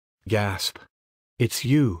Gasp. It's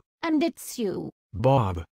you. And it's you.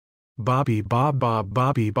 Bob. Bobby Bob Bob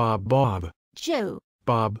Bobby Bob Bob. Joe.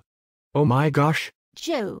 Bob. Oh my gosh.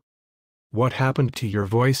 Joe. What happened to your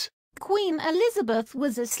voice? Queen Elizabeth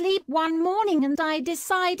was asleep one morning and I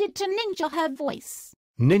decided to ninja her voice.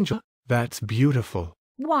 Ninja? That's beautiful.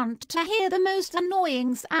 Want to hear the most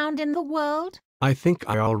annoying sound in the world? I think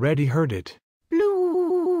I already heard it.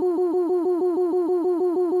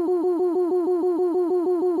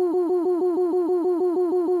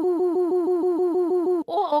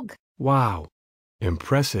 Org. Wow.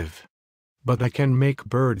 Impressive. But I can make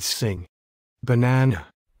birds sing. Banana.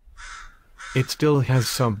 It still has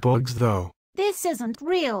some bugs though. This isn't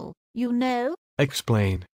real, you know.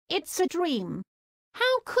 Explain. It's a dream.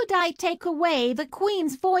 How could I take away the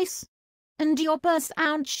Queen's voice? And your bird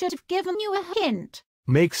sound should have given you a hint.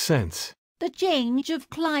 Makes sense. The change of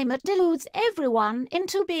climate deludes everyone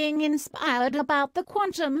into being inspired about the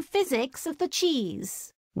quantum physics of the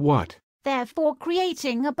cheese. What? Therefore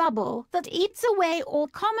creating a bubble that eats away all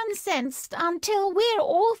common sense until we're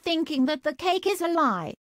all thinking that the cake is a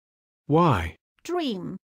lie. Why?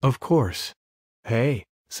 Dream. Of course. Hey,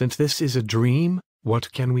 since this is a dream,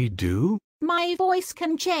 what can we do? My voice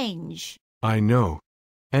can change. I know.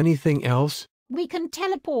 Anything else? We can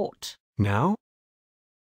teleport. Now?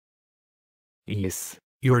 Yes.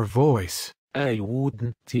 Your voice. I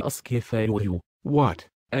wouldn't ask if I were you. What?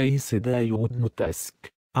 I said I would not ask.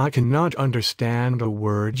 I cannot understand a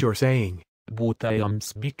word you're saying. But I am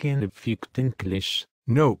speaking perfect English.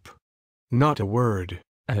 Nope. Not a word.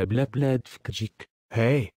 Blah blah fkjik.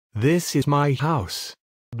 Hey, this is my house.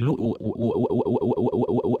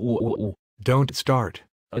 Don't start.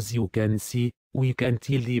 As you can see, we can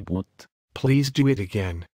teleport. Please do it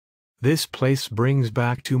again. This place brings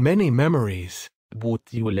back too many memories. But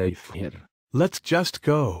you live here. Let's just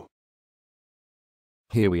go.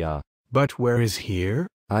 Here we are. But where is here?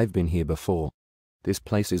 I've been here before. This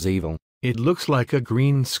place is evil. It looks like a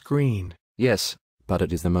green screen. Yes, but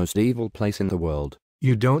it is the most evil place in the world.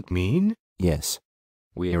 You don't mean? Yes.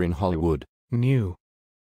 We're in Hollywood. New.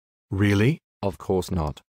 Really? Of course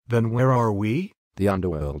not. Then where are we? The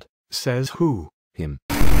underworld. Says who? Him.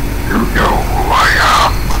 You know who I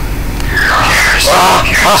am.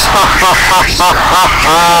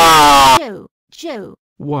 Joe.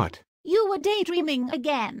 What? You were daydreaming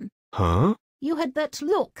again. Huh? You had that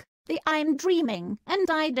look, the I'm dreaming, and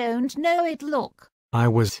I don't know it look.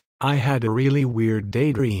 I had a really weird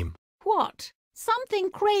daydream. What?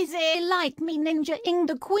 Something crazy like me ninja-ing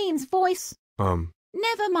the Queen's voice?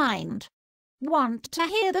 Never mind. Want to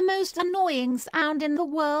hear the most annoying sound in the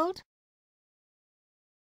world?